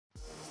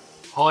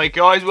Hi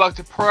guys,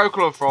 welcome to Pro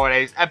Club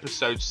Fridays,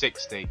 episode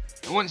 60.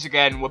 And once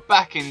again, we're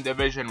back in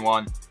Division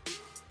 1.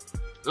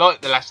 Like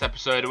the last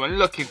episode, and we're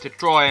looking to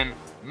try and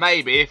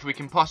maybe, if we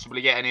can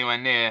possibly get anywhere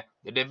near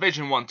the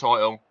Division 1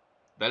 title,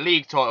 the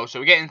league title.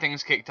 So we're getting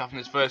things kicked off in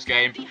this first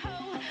game,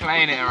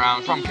 playing it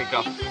around from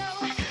kickoff.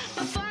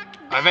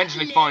 I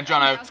eventually find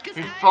Jono,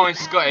 who finds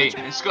Scotty,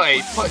 and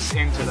Scotty puts it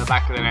into the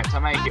back of the net to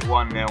make it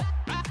 1-0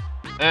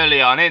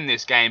 early on in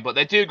this game. But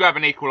they do grab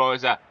an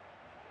equaliser.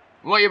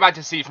 What you're about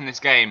to see from this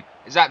game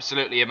is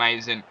absolutely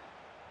amazing.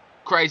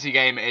 Crazy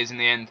game it is in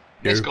the end.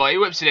 This guy, he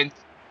whips it in.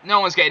 No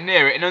one's getting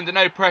near it, and under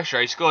no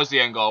pressure, he scores the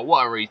own goal.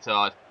 What a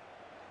retard.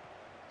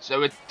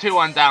 So we're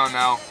 2-1 down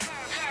now.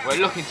 We're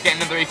looking to get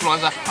another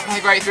equaliser. I play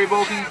a great through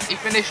ball. Can he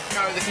finish?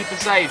 No, the keeper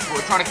saves. But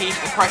we're trying to keep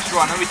the pressure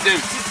on, and we do.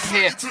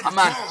 Here, a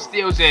man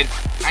steals in,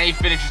 and he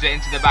finishes it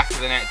into the back of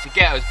the net to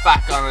get us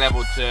back on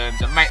level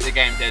terms and make the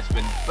game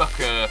Desmond.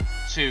 Booker,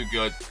 too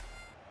good.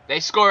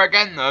 They score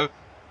again, though.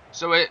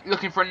 So we're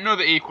looking for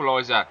another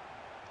equaliser.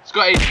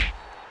 Scotty,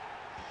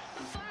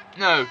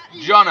 no,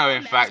 Jono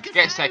in fact,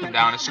 gets taken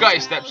down. And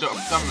Scotty steps up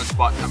from the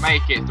spot to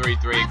make it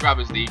 3-3 and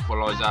grabs the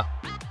equaliser.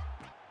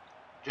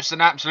 Just an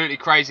absolutely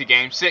crazy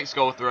game,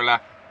 6-goal thriller.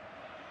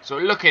 So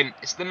we're looking,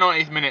 it's the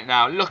 90th minute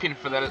now, looking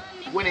for the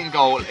winning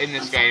goal in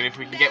this game if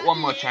we can get one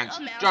more chance.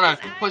 Jono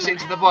puts it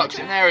into the box,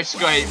 and there is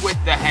Scotty with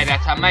the header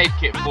to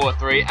make it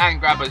 4-3 and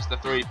grab us the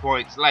 3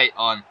 points late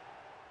on.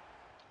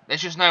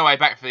 There's just no way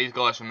back for these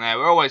guys from there.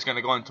 We're always going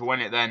to go on to win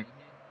it then,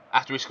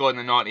 after we scored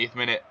in the 90th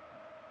minute.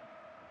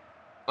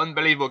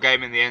 Unbelievable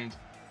game in the end.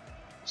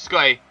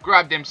 Scotty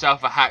grabbed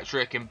himself a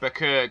hat-trick, and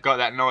Bakur got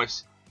that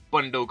nice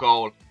bundle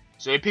goal.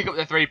 So we pick up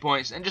the 3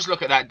 points, and just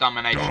look at that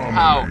domination.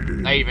 How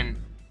they even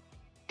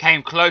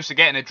came close to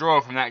getting a draw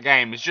from that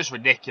game is just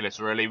ridiculous,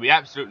 really. We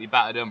absolutely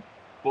battered them.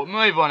 But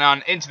move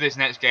on into this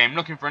next game,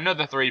 looking for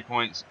another 3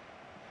 points.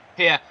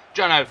 Here,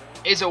 Jono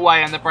is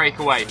away on the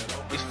breakaway.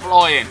 He's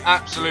flying,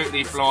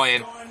 absolutely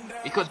flying.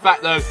 He cuts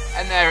back though,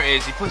 and there it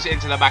is. He puts it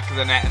into the back of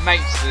the net and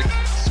makes the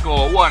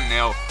score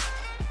 1-0.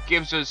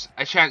 Gives us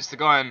a chance to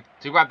go on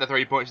to grab the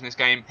 3 points in this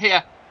game.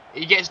 Here,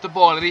 he gets the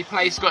ball and he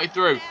plays Scotty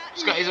through.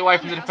 Scotty's away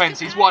from the defence.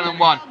 He's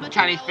 1-on-1.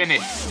 Can he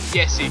finish?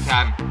 Yes, he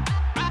can.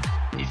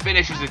 He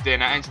finishes the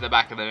dinner into the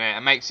back of the net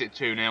and makes it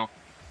 2-0.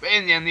 But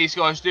in the end, these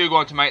guys do go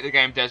on to make the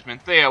game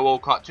Desmond. Theo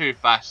Walcott too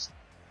fast,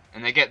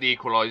 and they get the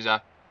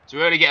equaliser. So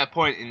we only get a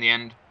point in the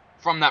end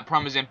from that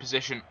promising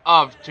position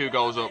of 2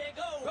 goals up.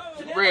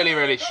 Really,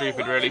 really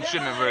stupid, really.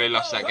 Shouldn't have really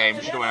lost that game.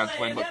 Should have went on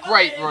to win. But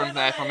great run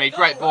there from me.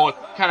 Great ball.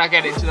 Can I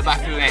get it to the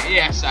back of the net?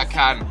 Yes, I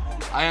can.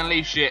 I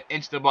unleash it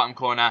into the bottom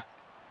corner.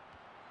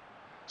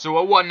 So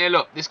we're 1-0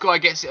 up. This guy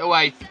gets it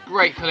away.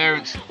 Great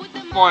clearance.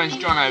 Finds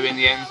Jono in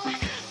the end.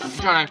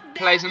 Jono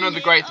plays another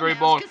great through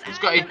ball.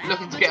 Scotty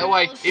looking to get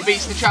away. He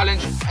beats the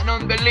challenge and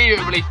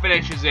unbelievably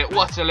finishes it.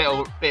 What a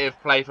little bit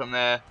of play from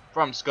there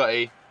from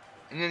Scotty.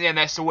 And in the end,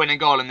 that's the winning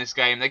goal in this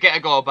game. They get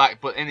a goal back,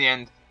 but in the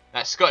end,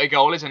 that Scotty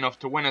goal is enough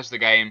to win us the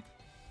game.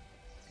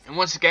 And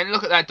once again,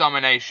 look at that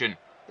domination.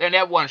 They only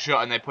had one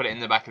shot and they put it in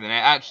the back of the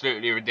net.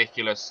 Absolutely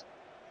ridiculous.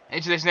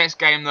 Into this next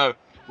game, though,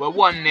 we're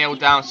 1-0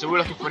 down, so we're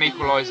looking for an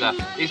equaliser.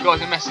 These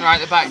guys are messing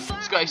around at the back.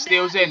 Scotty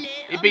steals in.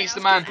 He beats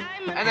the man.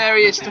 And there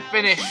he is to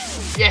finish.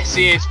 Yes,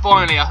 he is.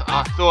 Finally,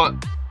 I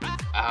thought...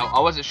 I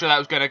wasn't sure that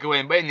was going to go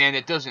in, but in the end,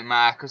 it doesn't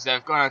matter because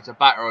they've gone on to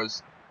batter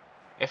us.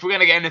 If we're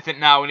going to get anything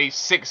now, we need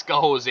 6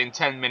 goals in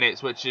 10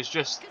 minutes, which is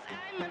just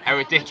a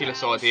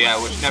ridiculous idea,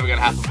 which is never going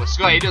to happen. But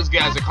Scotty does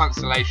get us a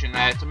consolation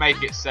there to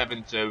make it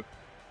 7-2. It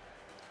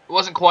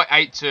wasn't quite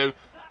 8-2,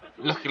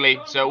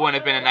 luckily, so it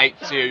wouldn't have been an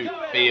 8-2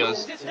 for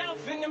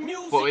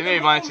us. But we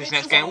move on to this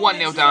next game,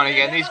 1-0 down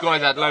again. These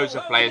guys had loads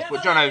of players,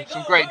 but Jono,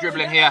 some great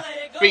dribbling here,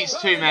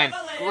 beats 2 men,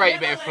 great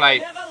bit of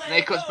play. And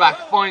he cuts back,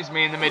 finds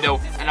me in the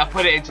middle, and I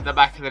put it into the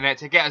back of the net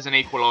to get us an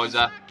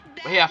equaliser.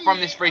 But here, from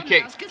this free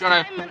kick,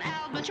 Jono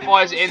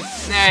fires it in.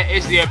 And there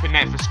is the open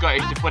net for Scotty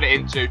to put it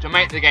into to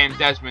make the game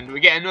Desmond. We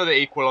get another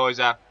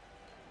equaliser.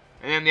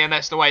 And in the end,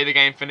 that's the way the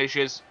game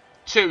finishes.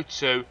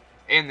 2-2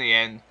 in the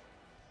end.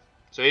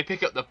 So we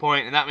pick up the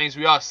point, and that means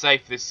we are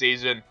safe this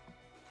season.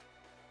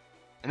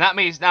 And that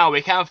means now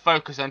we can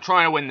focus on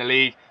trying to win the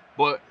league.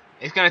 But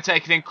it's going to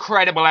take an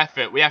incredible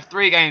effort. We have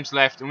 3 games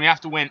left, and we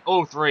have to win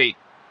all 3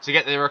 to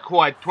get the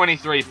required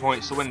 23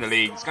 points to win the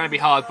league. It's going to be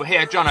hard, but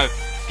here Jono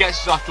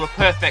gets us off to a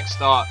perfect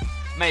start,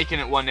 making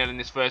it 1-0 in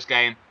this first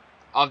game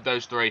of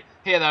those 3.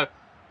 Here though,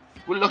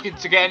 we're looking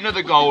to get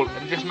another goal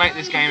and just make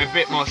this game a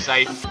bit more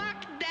safe.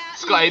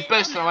 Scotty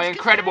bursting away,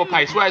 incredible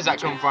pace. Where's that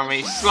come from?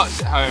 He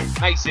slots it home,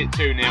 makes it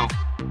 2-0.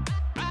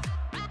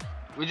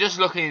 We're just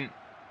looking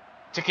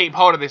to keep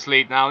hold of this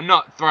lead now,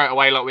 not throw it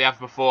away like we have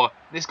before.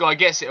 This guy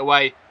gets it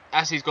away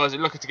as these guys are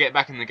looking to get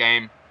back in the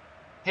game.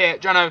 Here,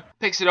 Jono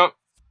picks it up.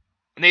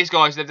 And these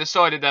guys, they've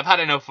decided they've had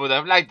enough or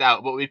they've lagged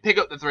out. But we pick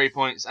up the 3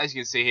 points, as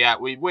you can see here.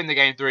 We win the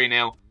game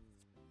 3-0.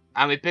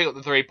 And we pick up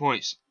the 3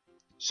 points.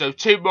 So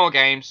 2 more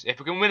games. If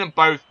we can win them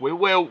both, we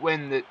will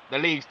win the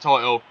league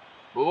title.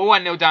 But we're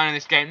 1-0 down in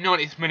this game.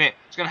 90th minute.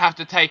 It's going to have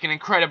to take an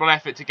incredible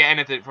effort to get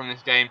anything from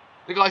this game.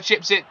 The guy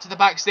chips it to the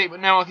back stick, but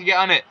no one can get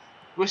on it.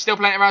 We're still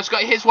playing around.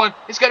 Scotty hits one.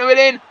 It's going to win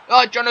in.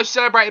 Oh, Jono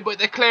celebrated, but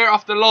they clear it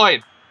off the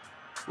line.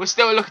 We're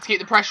still looking to keep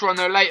the pressure on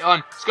though late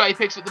on. Scotty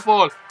picks up the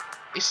ball.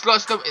 He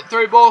slots the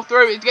through ball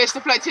through. It gets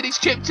deflected. He's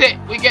chipped it.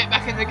 We get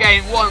back in the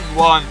game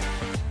 1-1.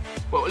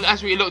 But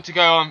as we look to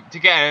go on to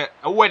get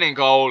a winning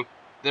goal,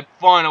 the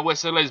final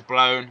whistle is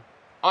blown,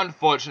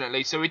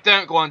 unfortunately. So we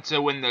don't go on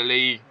to win the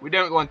league. We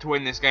don't go on to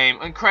win this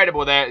game.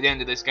 Incredible there at the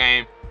end of this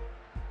game.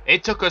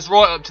 It took us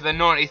right up to the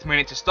 90th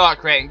minute to start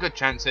creating good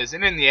chances,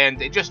 and in the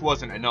end, it just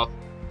wasn't enough.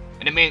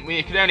 And it meant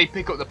we could only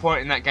pick up the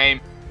point in that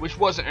game, which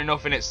wasn't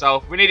enough in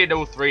itself. We needed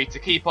all three to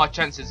keep our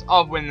chances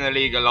of winning the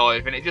league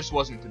alive, and it just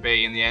wasn't to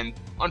be in the end.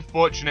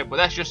 Unfortunate, but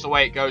that's just the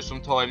way it goes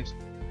sometimes.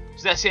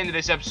 So that's the end of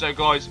this episode,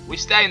 guys. We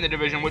stay in the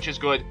division, which is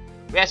good.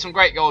 We had some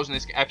great goals in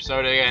this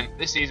episode again.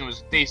 This season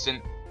was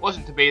decent.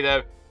 Wasn't to be,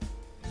 though.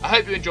 I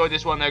hope you enjoyed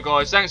this one, though,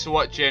 guys. Thanks for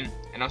watching,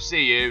 and I'll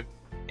see you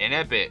in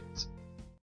a bit.